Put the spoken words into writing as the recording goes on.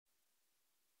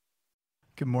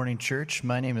Good morning, church.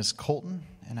 My name is Colton,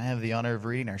 and I have the honor of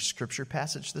reading our scripture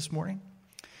passage this morning.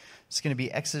 It's going to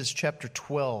be Exodus chapter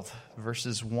 12,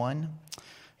 verses 1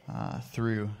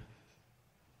 through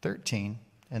 13,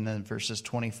 and then verses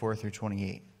 24 through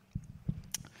 28.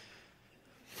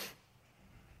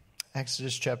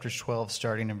 Exodus chapter 12,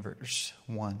 starting in verse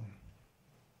 1.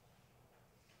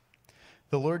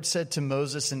 The Lord said to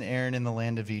Moses and Aaron in the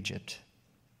land of Egypt,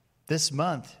 "This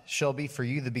month shall be for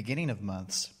you the beginning of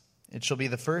months. It shall be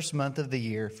the first month of the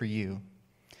year for you.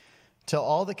 Tell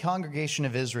all the congregation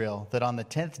of Israel that on the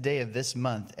 10th day of this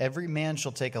month every man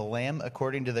shall take a lamb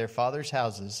according to their father's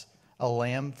houses, a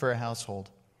lamb for a household.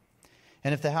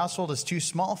 And if the household is too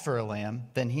small for a lamb,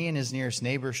 then he and his nearest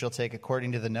neighbor shall take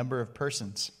according to the number of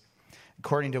persons.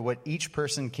 According to what each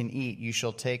person can eat, you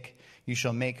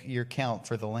shall make your count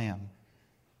for the lamb.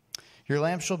 Your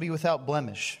lamb shall be without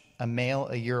blemish, a male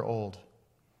a year old.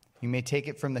 You may take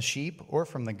it from the sheep or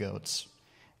from the goats,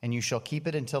 and you shall keep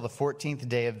it until the 14th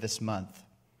day of this month,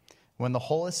 when the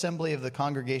whole assembly of the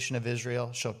congregation of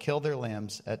Israel shall kill their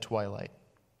lambs at twilight.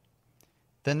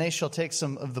 Then they shall take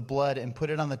some of the blood and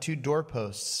put it on the two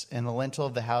doorposts and the lintel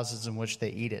of the houses in which they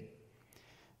eat it.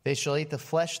 They shall eat the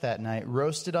flesh that night,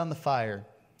 roasted on the fire.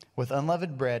 With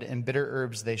unleavened bread and bitter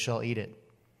herbs they shall eat it.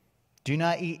 Do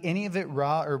not eat any of it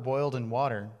raw or boiled in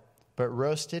water, but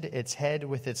roasted, its head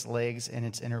with its legs and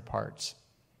its inner parts.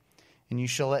 And you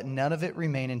shall let none of it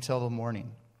remain until the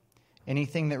morning.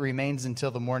 Anything that remains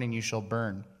until the morning you shall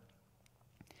burn.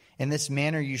 In this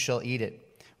manner you shall eat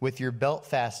it, with your belt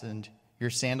fastened,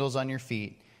 your sandals on your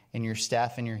feet, and your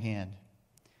staff in your hand.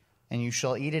 And you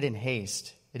shall eat it in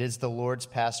haste. It is the Lord's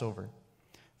Passover.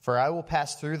 For I will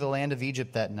pass through the land of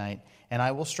Egypt that night, and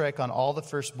I will strike on all the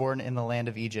firstborn in the land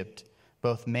of Egypt,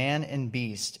 both man and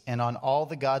beast, and on all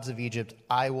the gods of Egypt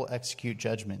I will execute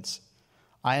judgments.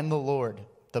 I am the Lord.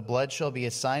 The blood shall be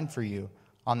a sign for you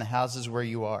on the houses where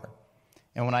you are.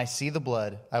 And when I see the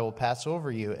blood, I will pass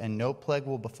over you, and no plague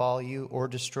will befall you or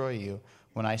destroy you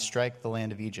when I strike the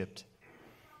land of Egypt."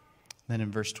 Then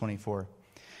in verse 24,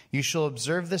 "You shall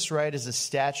observe this rite as a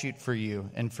statute for you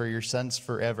and for your sons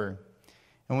forever.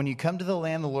 And when you come to the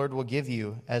land the Lord will give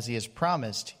you, as he has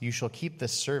promised, you shall keep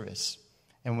this service.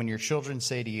 And when your children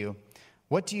say to you,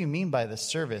 'What do you mean by this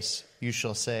service?' you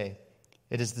shall say,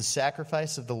 'It is the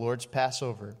sacrifice of the Lord's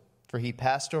Passover, for he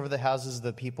passed over the houses of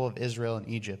the people of Israel in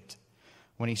Egypt,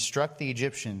 when he struck the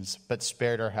Egyptians, but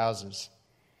spared our houses.'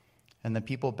 And the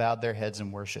people bowed their heads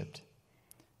and worshipped.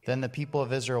 Then the people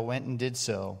of Israel went and did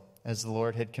so, as the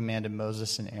Lord had commanded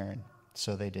Moses and Aaron.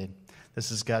 So they did." This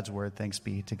is God's word. Thanks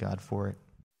be to God for it.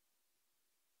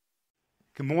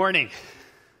 Good morning.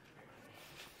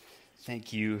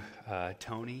 Thank you,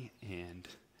 Tony and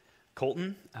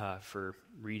Colton, for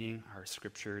reading our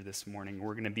scripture this morning.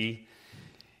 We're going to be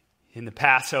in the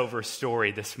Passover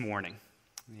story this morning,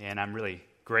 and I'm really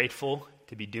grateful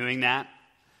to be doing that.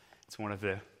 It's one of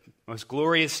the most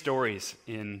glorious stories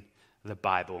in the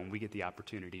Bible, and we get the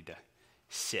opportunity to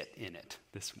sit in it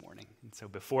this morning. And so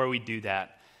before we do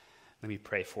that, let me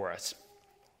pray for us.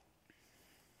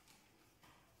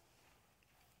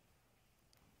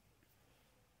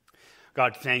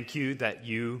 God, thank you that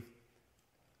you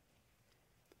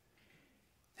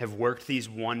have worked these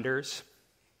wonders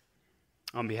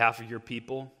on behalf of your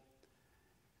people,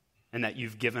 and that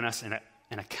you've given us an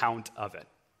account of it.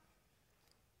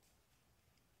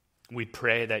 We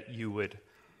pray that you would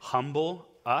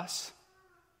humble us,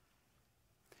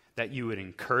 that you would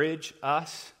encourage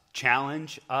us,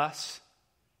 challenge us,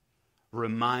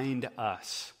 remind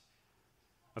us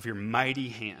of your mighty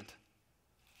hand,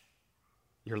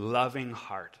 your loving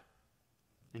heart,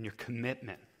 and your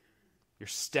commitment, your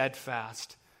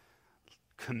steadfast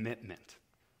commitment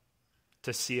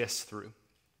to see us through,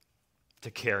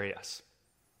 to carry us.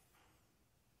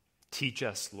 Teach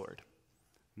us, Lord.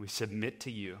 We submit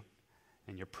to you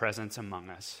and your presence among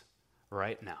us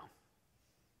right now.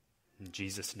 In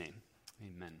Jesus' name,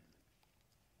 amen.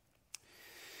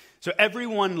 So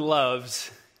everyone loves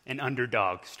an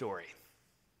underdog story,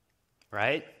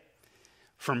 right?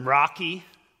 From Rocky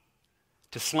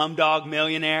to Slumdog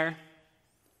Millionaire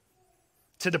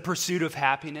to The Pursuit of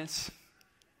Happiness.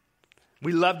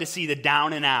 We love to see the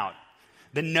down and out,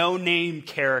 the no-name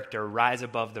character rise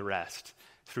above the rest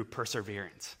through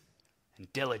perseverance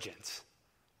and diligence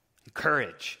and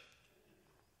courage.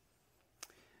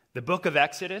 The book of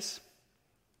Exodus,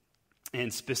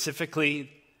 and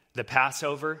specifically the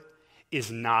Passover, is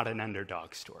not an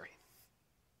underdog story.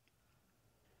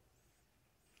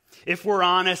 If we're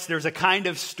honest, there's a kind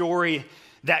of story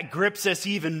that grips us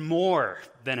even more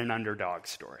than an underdog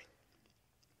story.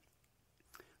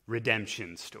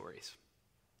 Redemption stories.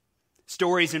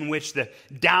 Stories in which the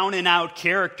down-and-out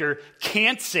character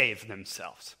can't save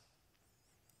themselves,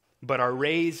 but are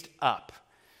raised up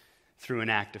through an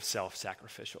act of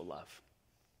self-sacrificial love.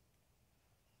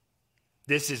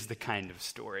 This is the kind of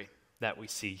story that we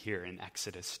see here in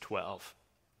Exodus 12.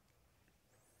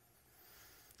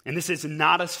 And this is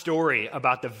not a story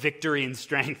about the victory and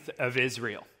strength of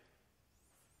Israel,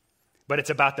 but it's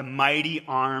about the mighty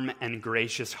arm and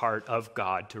gracious heart of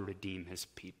God to redeem his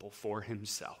people for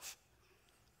himself.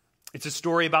 It's a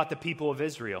story about the people of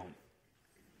Israel,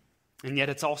 and yet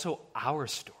it's also our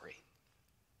story.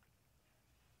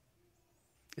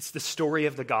 It's the story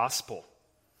of the gospel,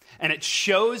 and it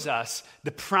shows us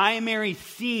the primary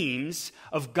themes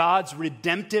of God's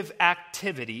redemptive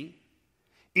activity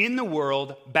in the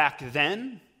world back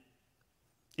then,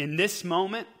 in this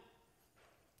moment,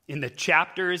 in the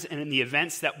chapters and in the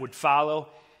events that would follow,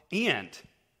 and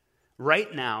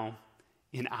right now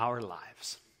in our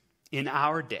lives, in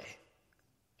our day.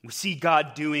 We see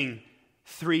God doing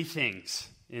three things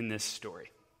in this story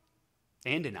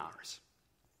and in ours.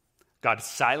 God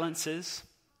silences,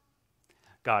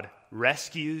 God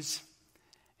rescues,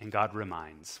 and God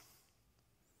reminds.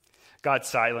 God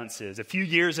silences. A few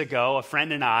years ago, a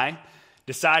friend and I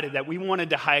decided that we wanted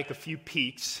to hike a few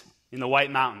peaks in the White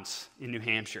Mountains in New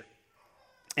Hampshire.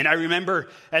 And I remember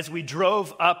as we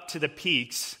drove up to the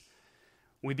peaks,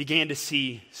 we began to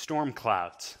see storm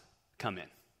clouds come in.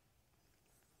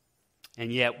 And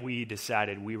yet we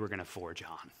decided we were going to forge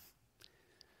on.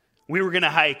 We were going to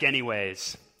hike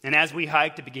anyways. And as we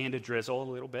hiked, it began to drizzle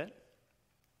a little bit.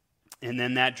 And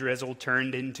then that drizzle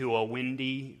turned into a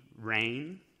windy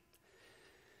rain,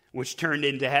 which turned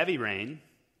into heavy rain,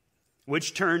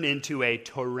 which turned into a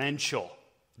torrential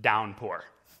downpour.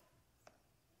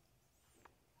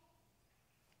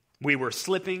 We were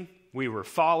slipping, we were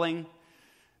falling.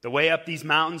 The way up these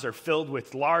mountains are filled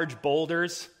with large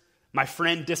boulders. My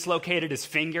friend dislocated his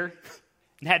finger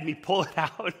and had me pull it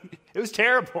out. It was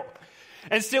terrible.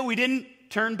 And still we didn't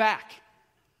turn back.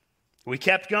 We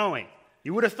kept going.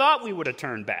 You would have thought we would have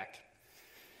turned back.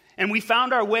 And we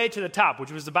found our way to the top,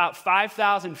 which was about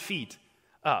 5,000 feet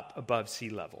up above sea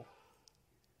level.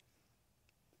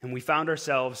 And we found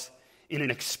ourselves in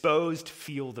an exposed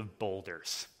field of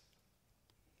boulders.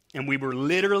 And we were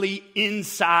literally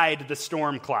inside the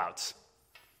storm clouds.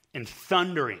 And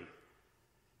thundering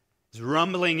is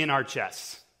rumbling in our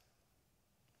chests,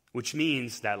 which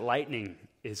means that lightning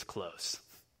is close,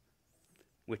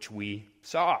 which we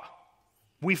saw.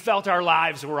 We felt our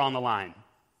lives were on the line.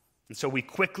 And so we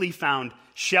quickly found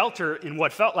shelter in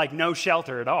what felt like no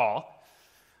shelter at all,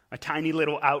 a tiny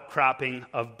little outcropping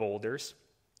of boulders.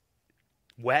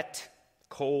 Wet,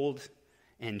 cold,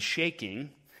 and shaking,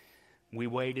 we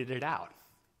waited it out,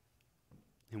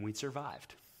 and we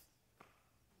survived.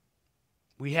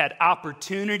 We had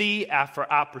opportunity after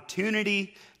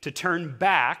opportunity to turn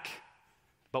back,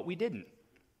 but we didn't.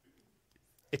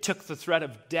 It took the threat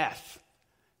of death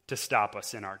to stop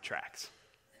us in our tracks.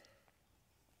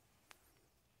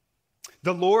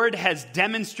 The Lord has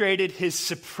demonstrated his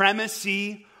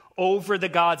supremacy over the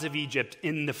gods of Egypt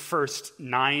in the first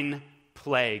 9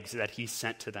 plagues that he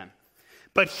sent to them.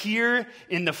 But here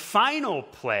in the final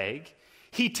plague,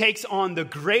 he takes on the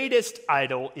greatest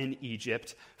idol in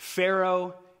Egypt,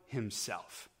 Pharaoh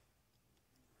himself.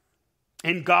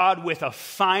 And God, with a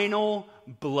final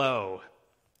blow,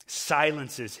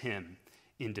 silences him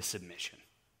into submission.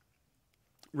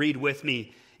 Read with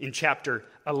me in chapter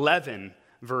 11,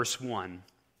 verse 1.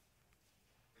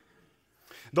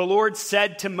 The Lord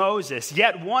said to Moses,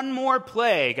 "Yet one more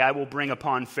plague I will bring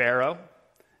upon Pharaoh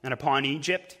and upon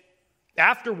Egypt.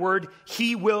 Afterward,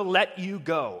 he will let you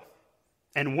go.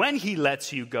 And when he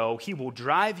lets you go, he will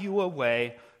drive you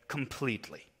away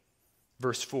completely."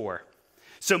 Verse 4.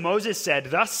 So Moses said,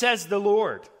 "Thus says the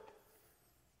Lord,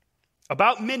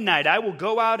 about midnight I will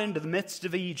go out into the midst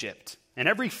of Egypt, and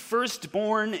every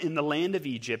firstborn in the land of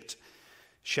Egypt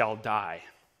shall die.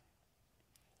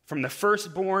 From the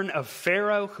firstborn of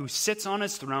Pharaoh who sits on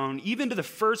his throne, even to the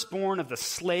firstborn of the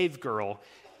slave girl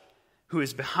who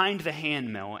is behind the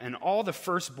handmill, and all the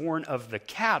firstborn of the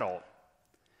cattle,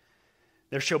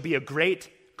 there shall be a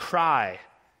great cry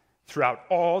throughout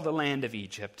all the land of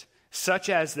Egypt, such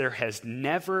as there has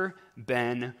never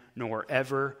been nor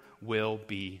ever will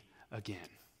be again."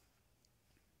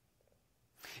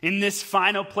 In this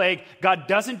final plague, God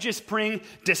doesn't just bring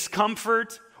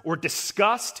discomfort or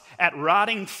disgust at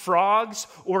rotting frogs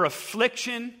or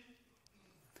affliction,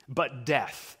 but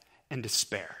death and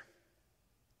despair.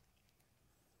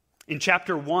 In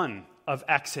chapter 1 of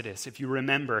Exodus, if you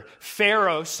remember,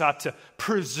 Pharaoh sought to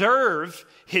preserve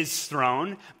his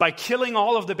throne by killing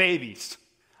all of the babies,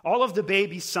 all of the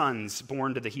baby sons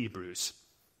born to the Hebrews.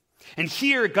 And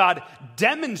here God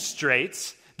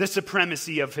demonstrates the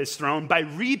supremacy of his throne by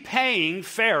repaying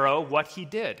Pharaoh what he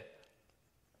did.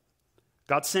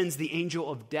 God sends the angel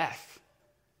of death,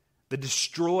 the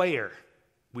destroyer,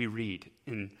 we read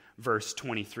in verse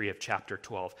 23 of chapter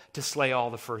 12, to slay all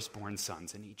the firstborn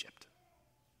sons in Egypt.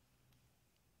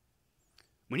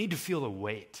 We need to feel the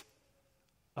weight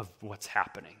of what's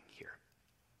happening here.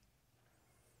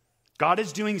 God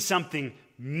is doing something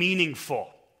meaningful.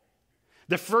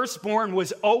 The firstborn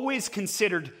was always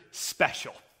considered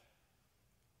special.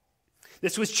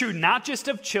 This was true not just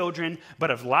of children, but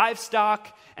of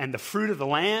livestock and the fruit of the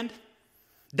land.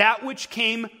 That which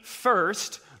came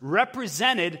first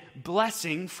represented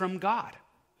blessing from God.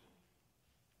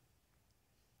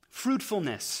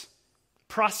 Fruitfulness,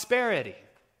 prosperity.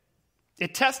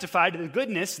 It testified to the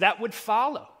goodness that would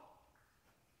follow.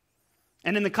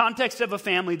 And in the context of a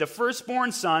family, the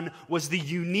firstborn son was the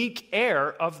unique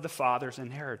heir of the father's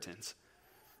inheritance.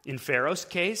 In Pharaoh's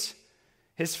case,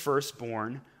 his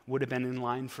firstborn would have been in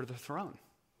line for the throne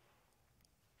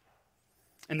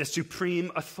and the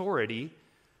supreme authority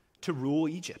to rule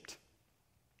Egypt.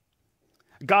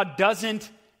 God doesn't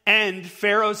end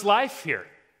Pharaoh's life here.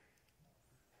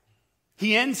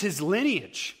 He ends his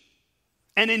lineage.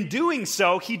 And in doing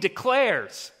so, he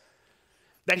declares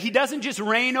that he doesn't just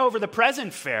reign over the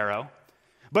present Pharaoh,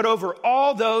 but over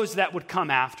all those that would come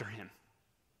after him.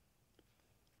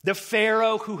 The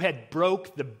Pharaoh who had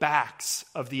broke the backs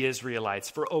of the Israelites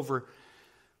for over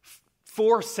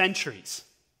 4 centuries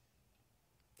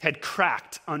had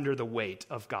cracked under the weight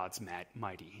of God's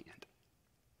mighty hand.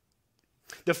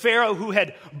 The Pharaoh who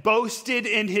had boasted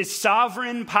in his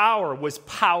sovereign power was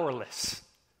powerless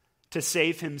to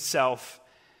save himself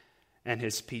and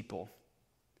his people.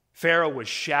 Pharaoh was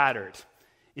shattered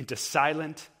into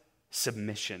silent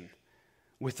submission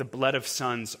with the blood of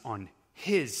sons on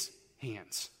his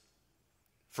hands.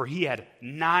 For he had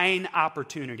 9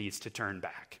 opportunities to turn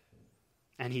back.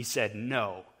 And he said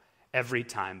no every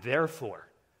time. Therefore,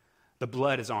 the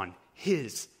blood is on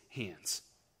his hands.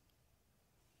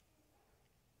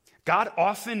 God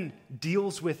often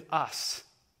deals with us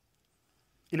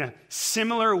in a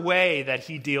similar way that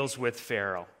he deals with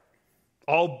Pharaoh,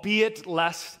 albeit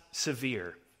less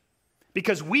severe.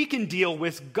 Because we can deal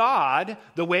with God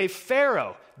the way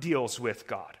Pharaoh deals with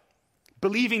God,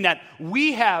 believing that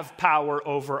we have power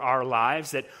over our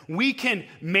lives, that we can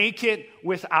make it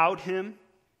without him.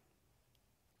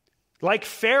 Like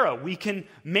Pharaoh, we can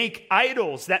make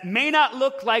idols that may not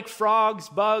look like frogs,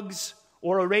 bugs,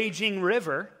 or a raging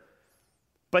river,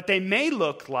 but they may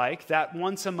look like that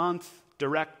once a month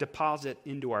direct deposit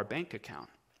into our bank account,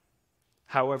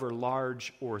 however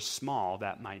large or small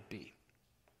that might be.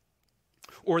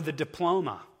 Or the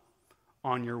diploma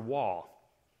on your wall.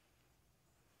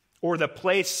 Or the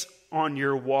place on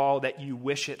your wall that you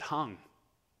wish it hung.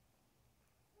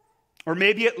 Or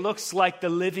maybe it looks like the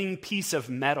living piece of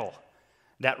metal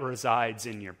that resides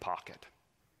in your pocket.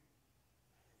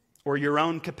 Or your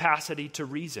own capacity to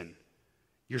reason,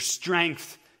 your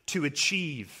strength to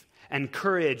achieve, and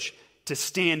courage to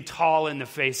stand tall in the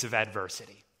face of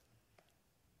adversity.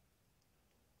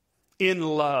 In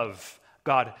love,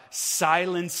 God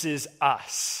silences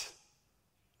us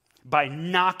by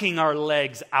knocking our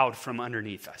legs out from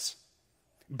underneath us,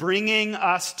 bringing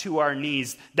us to our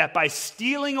knees, that by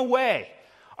stealing away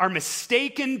our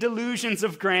mistaken delusions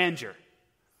of grandeur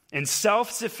and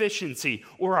self-sufficiency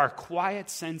or our quiet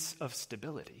sense of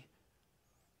stability,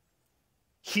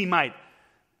 he might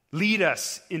lead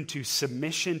us into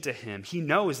submission to him. He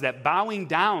knows that bowing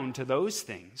down to those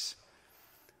things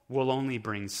will only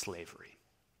bring slavery.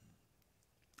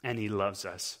 And he loves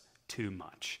us too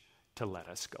much to let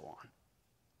us go on.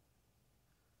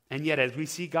 And yet, as we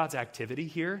see God's activity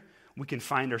here, we can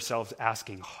find ourselves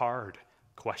asking hard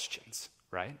questions,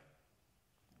 right?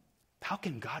 How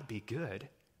can God be good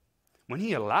when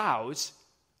he allows,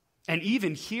 and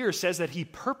even here says that he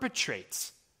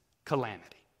perpetrates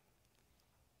calamity?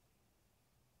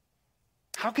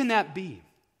 How can that be?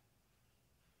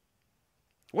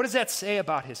 What does that say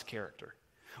about his character?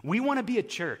 We want to be a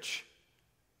church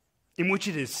in which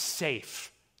it is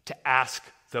safe to ask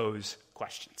those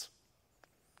questions.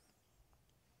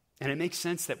 And it makes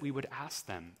sense that we would ask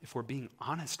them if we're being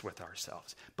honest with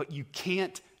ourselves. But you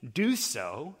can't do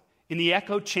so in the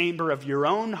echo chamber of your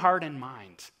own heart and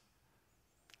mind,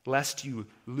 lest you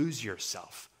lose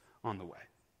yourself on the way.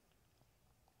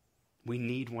 We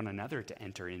need one another to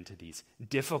enter into these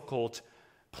difficult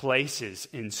places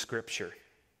in Scripture.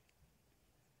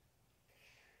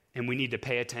 And we need to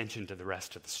pay attention to the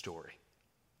rest of the story.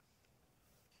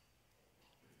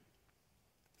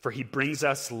 For he brings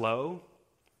us low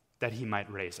that he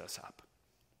might raise us up.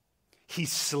 He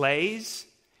slays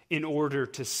in order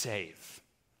to save.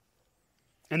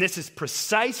 And this is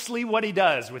precisely what he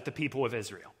does with the people of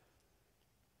Israel.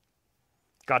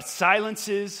 God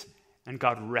silences and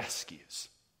God rescues.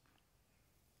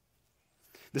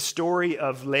 The story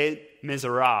of Les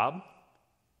Miserables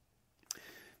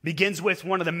begins with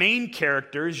one of the main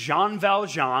characters, Jean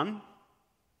Valjean,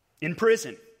 in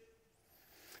prison.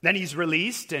 Then he's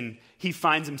released and he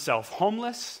finds himself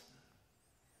homeless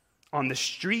on the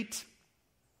street,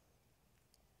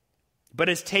 but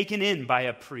is taken in by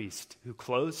a priest who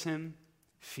clothes him,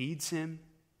 feeds him,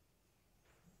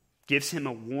 gives him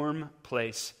a warm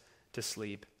place to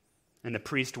sleep. And the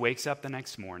priest wakes up the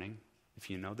next morning, if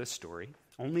you know this story,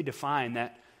 only to find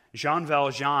that Jean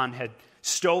Valjean had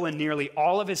stolen nearly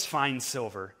all of his fine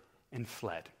silver and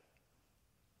fled.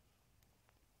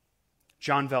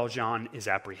 Jean Valjean is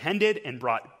apprehended and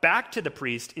brought back to the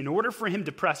priest in order for him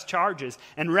to press charges.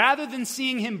 And rather than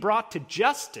seeing him brought to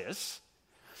justice,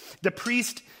 the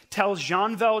priest tells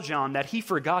Jean Valjean that he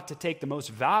forgot to take the most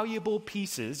valuable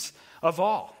pieces of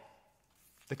all,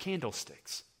 the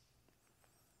candlesticks.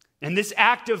 And this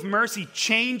act of mercy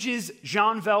changes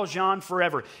Jean Valjean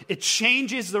forever. It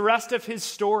changes the rest of his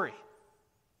story.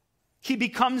 He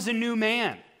becomes a new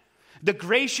man. The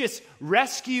gracious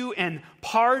rescue and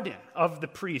pardon of the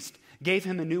priest gave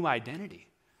him a new identity,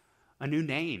 a new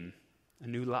name, a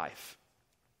new life.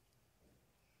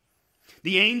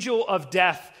 The angel of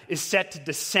death is set to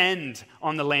descend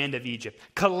on the land of Egypt.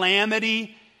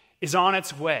 Calamity is on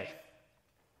its way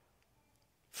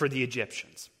for the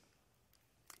Egyptians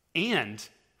and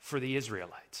for the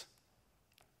Israelites.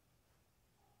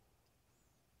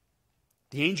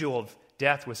 The angel of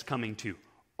death was coming to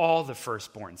all the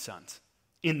firstborn sons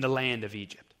in the land of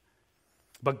Egypt.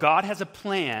 But God has a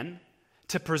plan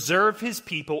to preserve his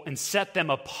people and set them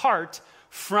apart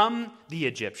from the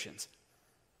Egyptians.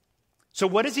 So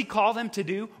what does he call them to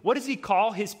do? What does he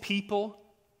call his people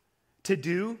to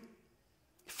do?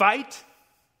 Fight?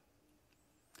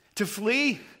 To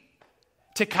flee?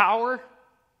 To cower?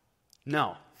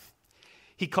 No.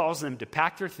 He calls them to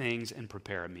pack their things and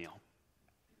prepare a meal.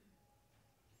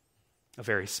 A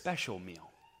very special meal.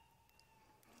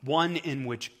 One in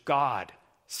which God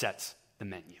sets the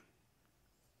menu.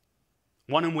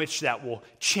 One in which that will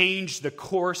change the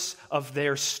course of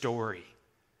their story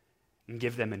and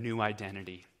give them a new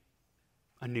identity,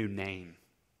 a new name,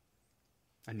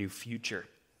 a new future.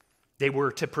 They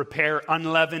were to prepare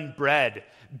unleavened bread,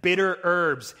 bitter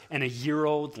herbs, and a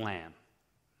year-old lamb.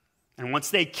 And once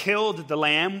they killed the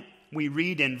lamb, we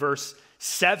read in verse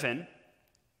 7,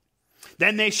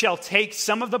 then they shall take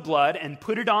some of the blood and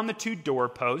put it on the 2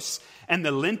 doorposts and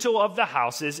the lintel of the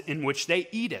houses in which they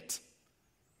eat it.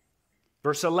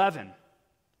 Verse 11,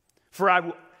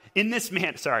 in this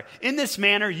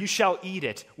manner you shall eat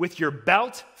it, with your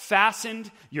belt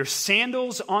fastened, your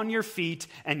sandals on your feet,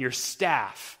 and your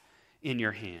staff in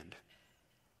your hand.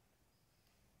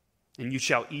 And you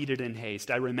shall eat it in haste.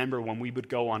 I remember when we would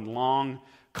go on long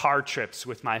car trips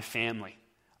with my family,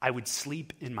 I would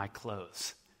sleep in my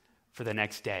clothes for the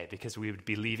next day because we would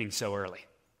be leaving so early.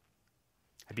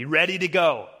 I'd be ready to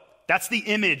go. That's the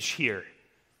image here.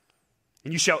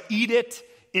 And you shall eat it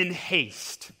in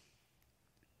haste.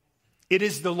 It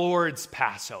is the Lord's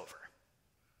Passover.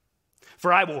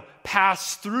 For I will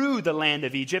pass through the land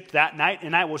of Egypt that night,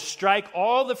 and I will strike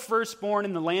all the firstborn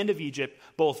in the land of Egypt,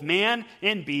 both man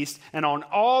and beast, and on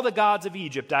all the gods of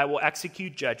Egypt I will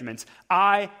execute judgments.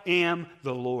 I am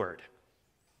the Lord.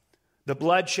 The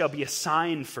blood shall be a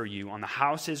sign for you on the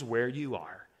houses where you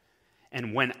are.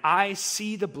 And when I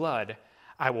see the blood,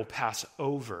 I will pass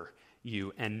over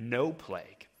you, and no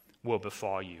plague will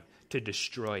befall you to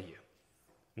destroy you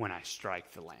when I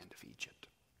strike the land of Egypt.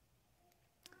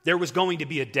 There was going to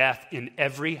be a death in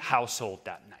every household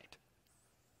that night.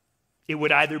 It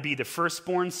would either be the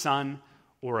firstborn son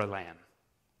or a lamb.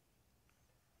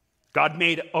 God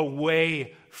made a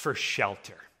way for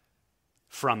shelter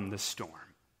from the storm.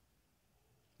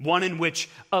 One in which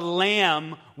a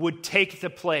lamb would take the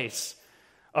place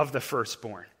of the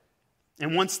firstborn.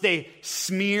 And once they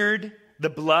smeared the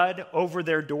blood over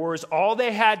their doors, all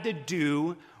they had to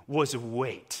do was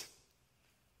wait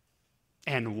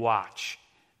and watch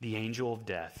the angel of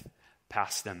death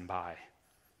pass them by.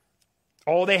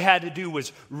 All they had to do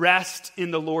was rest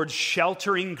in the Lord's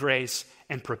sheltering grace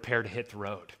and prepare to hit the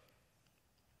road.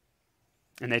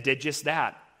 And they did just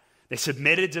that. They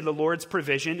submitted to the Lord's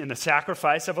provision in the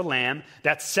sacrifice of a lamb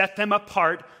that set them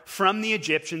apart from the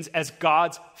Egyptians as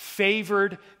God's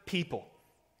favored people.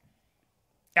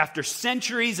 After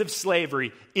centuries of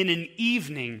slavery, in an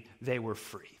evening, they were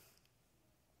free.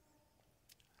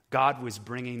 God was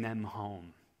bringing them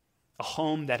home, a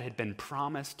home that had been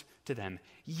promised to them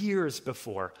years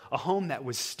before, a home that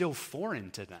was still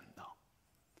foreign to them, though,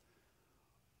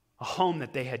 a home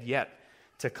that they had yet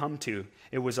to come to.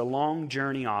 It was a long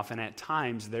journey off, and at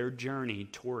times their journey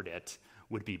toward it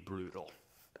would be brutal.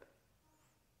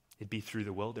 It'd be through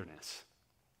the wilderness.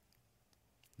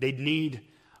 They'd need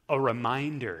a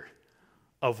reminder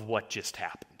of what just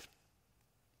happened.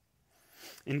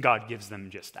 And God gives them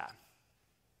just that.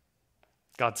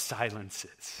 God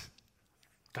silences.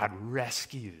 God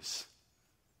rescues.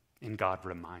 And God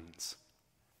reminds.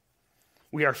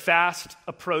 We are fast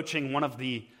approaching one of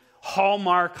the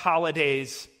hallmark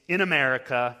holidays in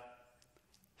America,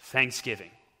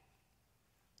 Thanksgiving.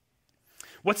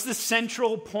 What's the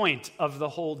central point of the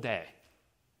whole day?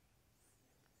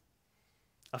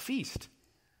 A feast.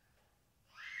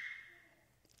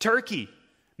 Turkey,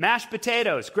 mashed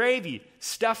potatoes, gravy,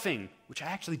 stuffing, which I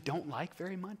actually don't like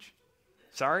very much.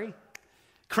 Sorry.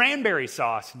 Cranberry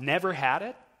sauce, never had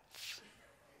it.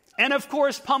 And of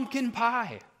course, pumpkin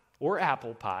pie or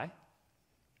apple pie.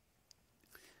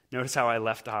 Notice how I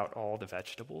left out all the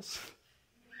vegetables.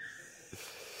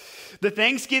 The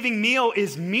Thanksgiving meal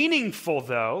is meaningful,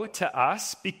 though, to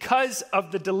us because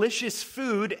of the delicious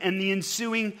food and the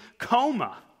ensuing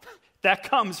coma that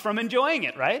comes from enjoying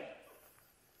it, right?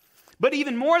 But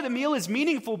even more, the meal is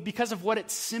meaningful because of what it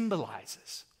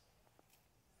symbolizes.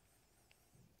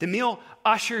 The meal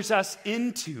ushers us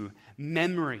into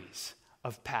memories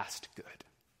of past good,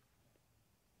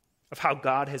 of how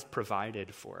God has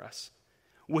provided for us,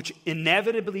 which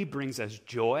inevitably brings us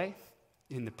joy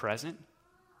in the present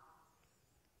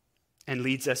and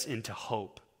leads us into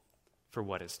hope for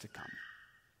what is to come.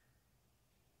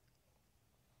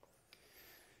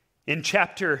 In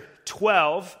chapter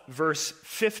 12, verse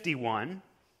 51,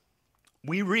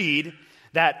 we read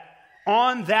that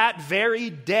on that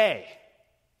very day,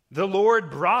 the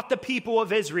Lord brought the people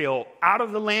of Israel out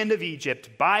of the land of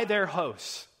Egypt by their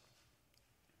hosts.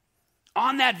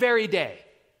 On that very day.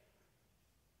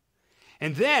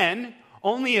 And then,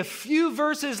 only a few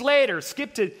verses later,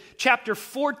 skip to chapter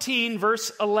 14,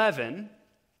 verse 11,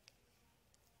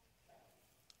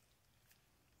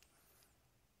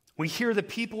 we hear the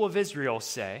people of Israel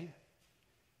say,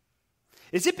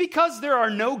 "Is it because there are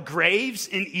no graves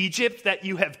in Egypt that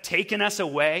you have taken us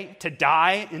away to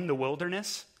die in the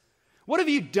wilderness? What have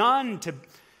you done to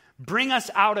bring us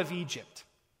out of Egypt?"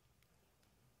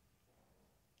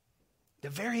 The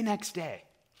very next day,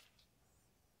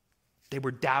 they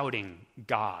were doubting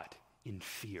God in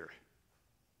fear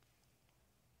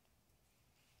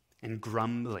and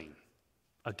grumbling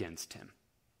against him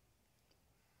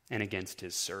and against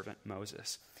his servant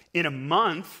Moses. In a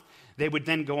month, they would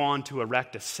then go on to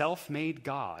erect a self-made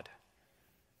God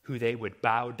who they would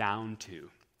bow down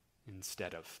to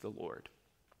instead of the Lord,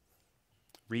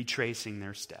 retracing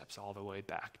their steps all the way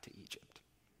back to Egypt.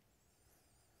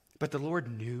 But the Lord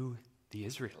knew the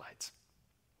Israelites.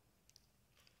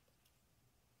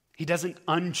 He doesn't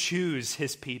unchoose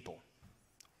his people.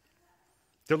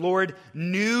 The Lord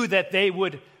knew that they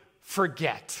would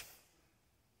forget.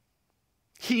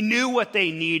 He knew what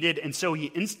they needed, and so he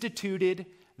instituted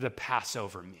the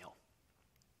Passover meal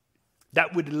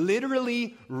that would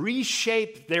literally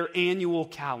reshape their annual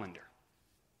calendar.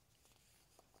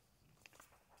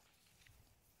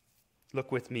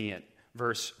 Look with me at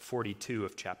verse 42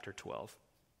 of chapter 12.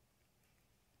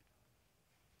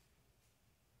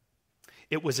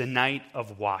 It was a night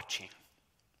of watching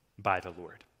by the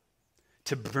Lord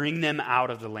to bring them out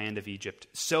of the land of Egypt.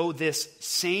 So this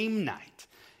same night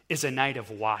is a night of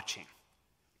watching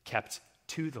kept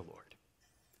to the Lord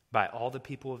by all the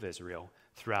people of Israel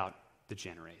throughout the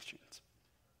generations.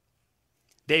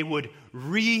 They would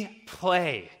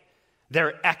replay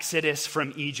their exodus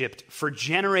from Egypt for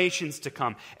generations to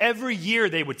come. Every year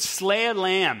they would slay a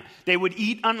lamb. They would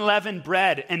eat unleavened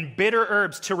bread and bitter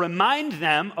herbs to remind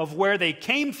them of where they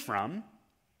came from,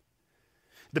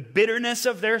 the bitterness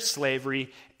of their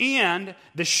slavery, and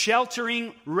the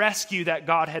sheltering rescue that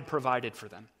God had provided for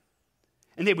them.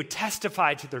 And they would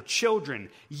testify to their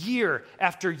children year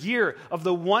after year of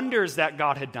the wonders that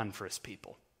God had done for his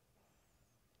people,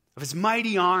 of his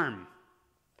mighty arm,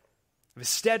 of his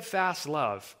steadfast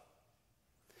love.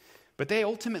 But they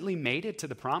ultimately made it to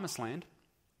the promised land,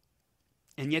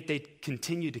 and yet they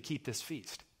continued to keep this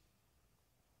feast.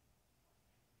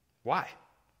 Why?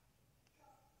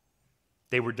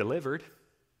 They were delivered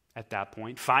at that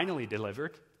point, finally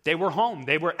delivered. They were home.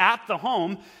 They were at the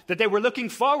home that they were looking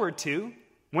forward to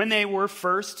when they were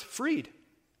first freed.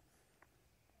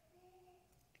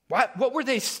 What were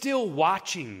they still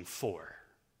watching for?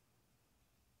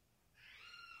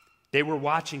 They were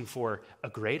watching for a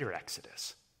greater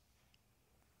exodus.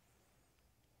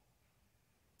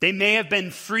 They may have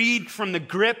been freed from the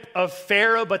grip of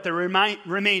Pharaoh, but they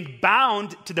remained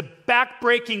bound to the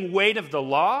backbreaking weight of the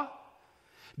law,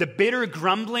 the bitter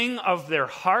grumbling of their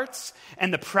hearts,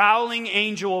 and the prowling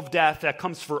angel of death that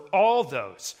comes for all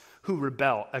those who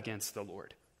rebel against the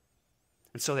Lord.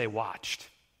 And so they watched.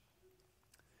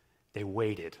 They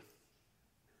waited.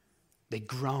 They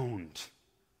groaned.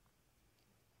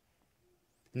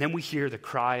 And then we hear the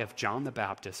cry of John the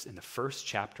Baptist in the first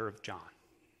chapter of John.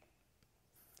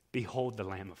 Behold the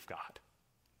Lamb of God,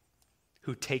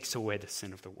 who takes away the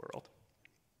sin of the world.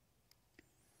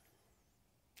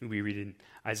 We read in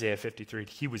Isaiah 53,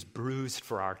 he was bruised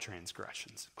for our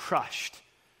transgressions, crushed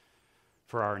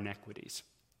for our iniquities.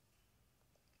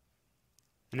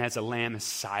 And as a lamb is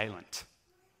silent,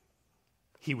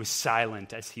 he was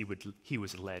silent as he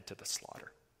was led to the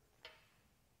slaughter.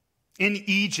 In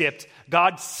Egypt,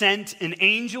 God sent an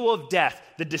angel of death,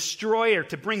 the destroyer,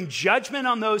 to bring judgment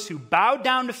on those who bowed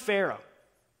down to Pharaoh.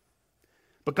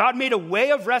 But God made a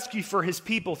way of rescue for his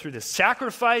people through the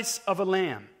sacrifice of a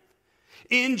lamb.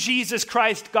 In Jesus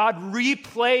Christ, God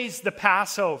replays the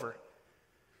Passover.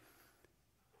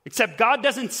 Except God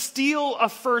doesn't steal a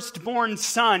firstborn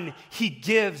son, he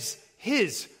gives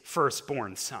his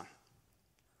firstborn son.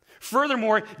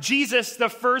 Furthermore, Jesus, the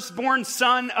firstborn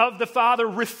son of the Father,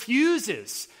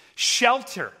 refuses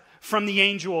shelter from the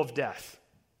angel of death.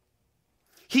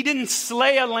 He didn't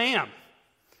slay a lamb,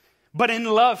 but in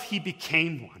love he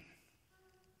became one.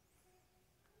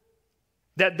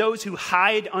 That those who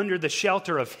hide under the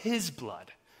shelter of his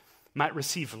blood might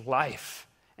receive life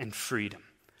and freedom.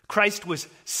 Christ was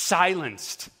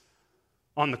silenced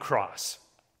on the cross,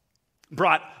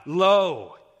 brought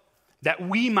low, that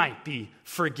we might be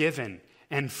forgiven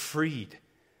and freed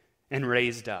and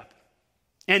raised up.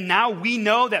 And now we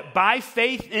know that by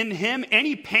faith in him,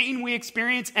 any pain we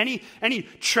experience, any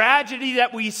tragedy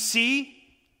that we see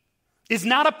is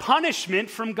not a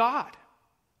punishment from God.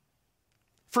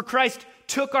 For Christ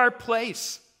took our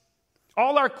place.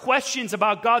 All our questions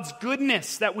about God's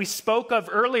goodness that we spoke of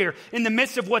earlier in the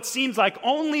midst of what seems like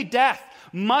only death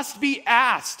must be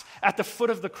asked at the foot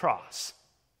of the cross,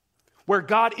 where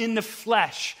God in the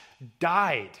flesh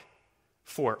died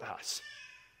for us.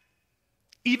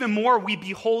 Even more, we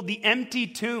behold the empty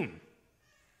tomb.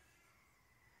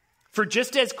 For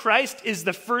just as Christ is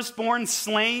the firstborn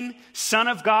slain Son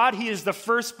of God, he is the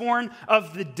firstborn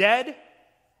of the dead,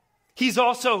 he's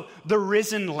also the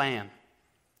risen Lamb,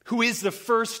 who is the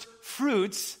first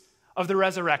fruits of the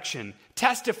resurrection,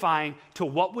 testifying to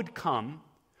what would come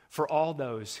for all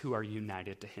those who are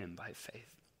united to him by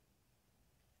faith.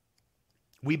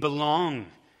 We belong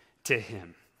to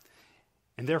him,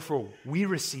 and therefore we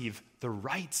receive the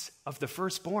rights of the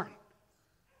firstborn,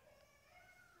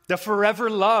 the forever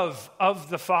love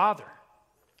of the Father,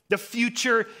 the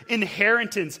future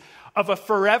inheritance of a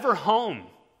forever home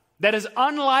that is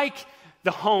unlike the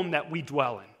home that we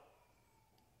dwell in.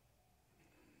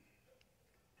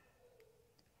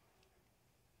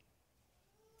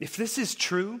 If this is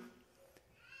true,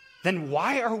 then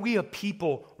why are we a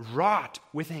people wrought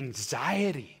with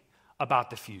anxiety about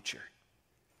the future,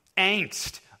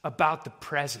 angst about the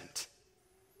present,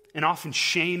 and often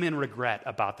shame and regret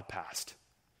about the past?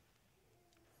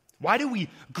 Why do we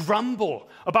grumble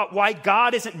about why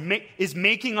God is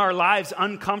making our lives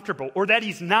uncomfortable, or that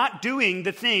he's not doing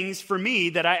the things for me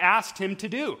that I asked him to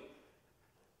do?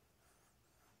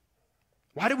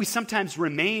 Why do we sometimes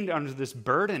remain under this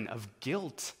burden of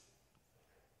guilt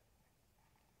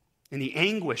and the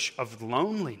anguish of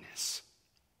loneliness?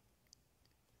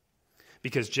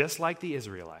 Because just like the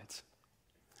Israelites,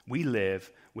 we live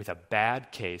with a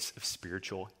bad case of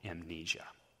spiritual amnesia.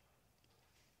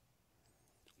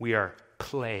 We are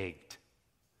plagued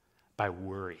by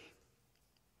worry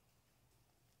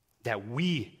that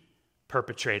we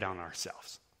perpetrate on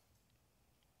ourselves.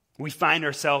 We find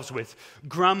ourselves with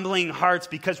grumbling hearts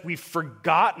because we've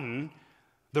forgotten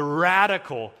the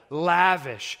radical,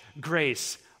 lavish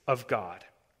grace of God.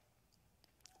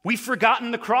 We've forgotten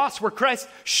the cross where Christ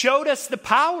showed us the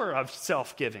power of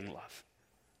self-giving love.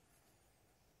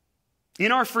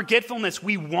 In our forgetfulness,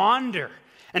 we wander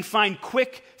and find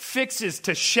quick fixes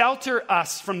to shelter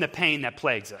us from the pain that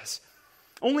plagues us,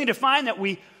 only to find that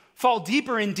we fall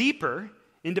deeper and deeper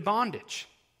into bondage.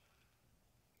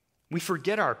 We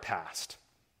forget our past,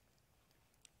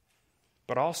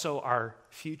 but also our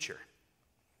future.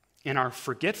 And our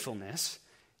forgetfulness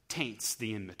taints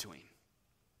the in-between.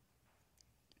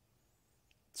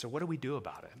 So what do we do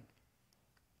about it?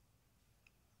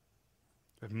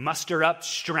 muster up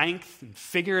strength and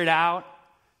figure it out.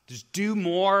 Just do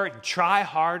more and try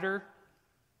harder.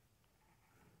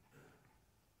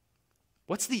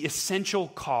 What's the essential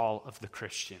call of the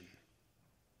Christian?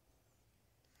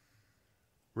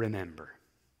 Remember.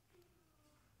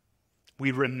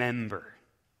 We remember.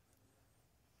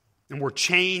 And we're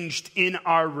changed in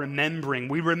our remembering.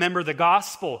 We remember the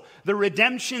gospel, the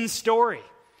redemption story.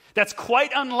 That's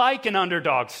quite unlike an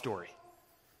underdog story.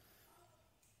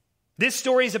 This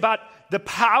story is about the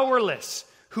powerless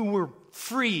who were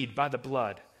freed by the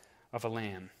blood of a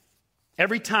lamb.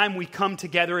 Every time we come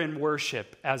together in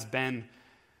worship, as Ben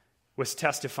was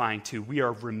testifying to, we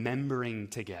are remembering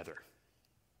together.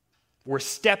 We're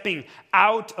stepping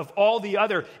out of all the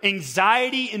other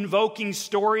anxiety-invoking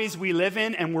stories we live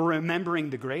in, and we're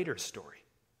remembering the greater story.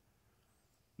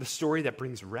 The story that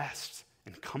brings rest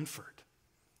and comfort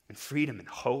and freedom and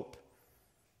hope.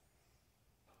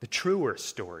 The truer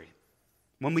story.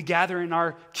 When we gather in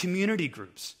our community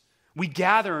groups, we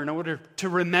gather in order to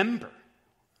remember.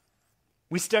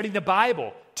 We study the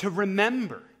Bible to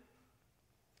remember.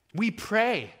 We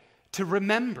pray to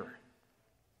remember.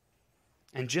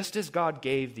 And just as God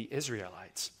gave the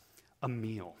Israelites a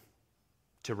meal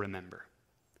to remember,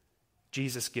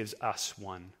 Jesus gives us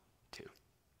one too.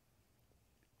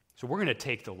 So we're going to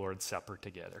take the Lord's Supper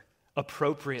together,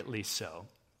 appropriately so.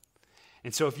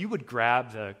 And so if you would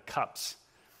grab the cups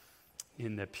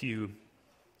in the pew.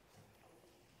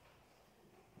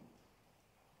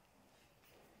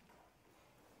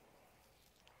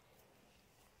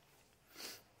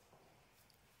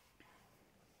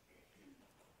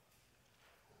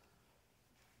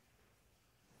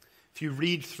 If you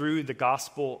read through the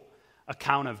gospel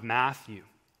account of Matthew,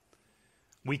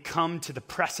 we come to the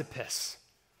precipice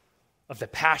of the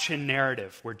passion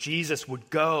narrative where Jesus would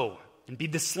go and be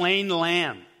the slain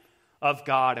lamb of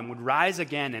God and would rise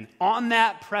again. And on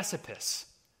that precipice,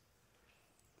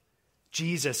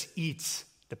 Jesus eats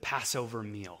the Passover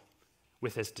meal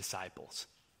with his disciples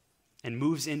and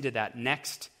moves into that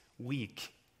next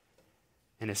week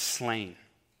and is slain.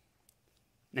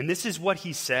 And this is what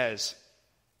he says.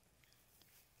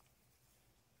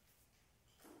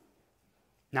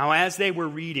 Now, as they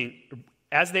were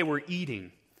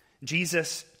eating,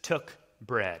 Jesus took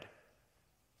bread.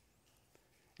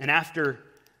 And after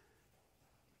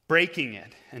breaking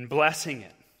it and blessing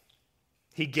it,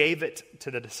 he gave it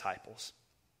to the disciples.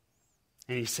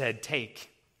 And he said, "Take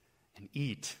and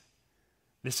eat.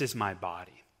 This is my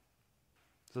body."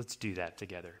 So let's do that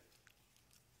together.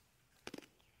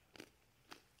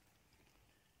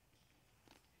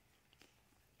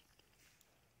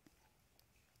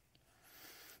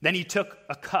 Then he took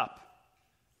a cup,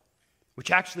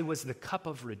 which actually was the cup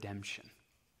of redemption.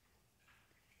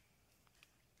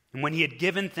 And when he had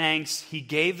given thanks, he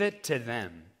gave it to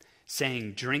them,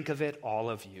 saying, "Drink of it, all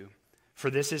of you,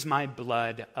 for this is my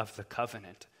blood of the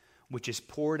covenant, which is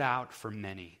poured out for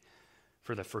many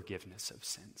for the forgiveness of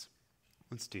sins."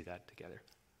 Let's do that together.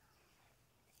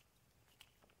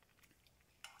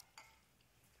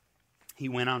 He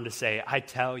went on to say, "I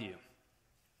tell you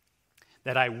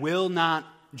that I will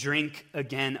not drink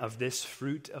again of this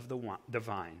fruit of the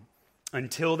vine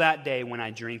until that day when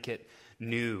I drink it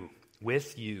new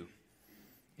with you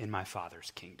in my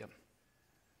Father's kingdom."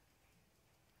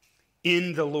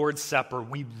 In the Lord's Supper,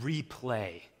 we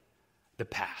replay the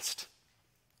past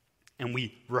and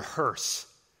we rehearse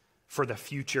for the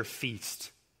future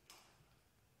feast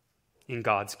in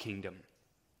God's kingdom.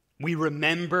 We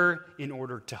remember in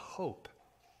order to hope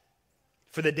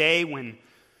for the day when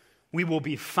we will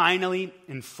be finally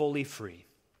and fully free,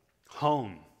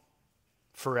 home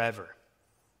forever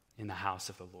in the house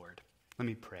of the Lord. Let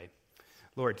me pray.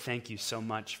 Lord, thank you so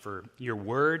much for your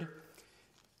word.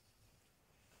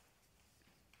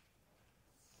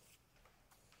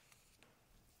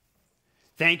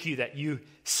 Thank you that you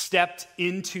stepped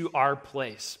into our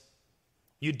place.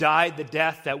 You died the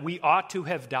death that we ought to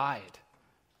have died.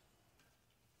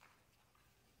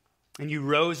 And you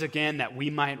rose again that we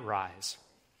might rise.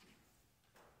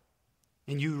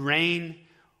 And you reign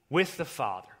with the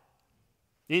Father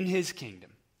in his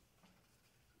kingdom.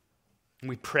 And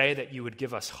we pray that you would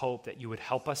give us hope, that you would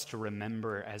help us to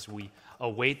remember as we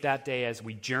await that day, as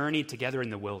we journey together in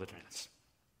the wilderness.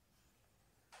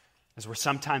 As we're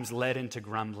sometimes led into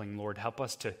grumbling, Lord, help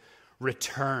us to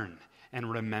return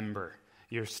and remember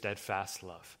your steadfast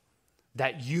love,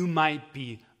 that you might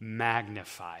be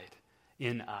magnified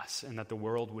in us and that the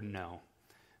world would know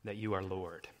that you are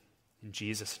Lord. In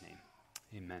Jesus' name.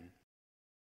 Amen.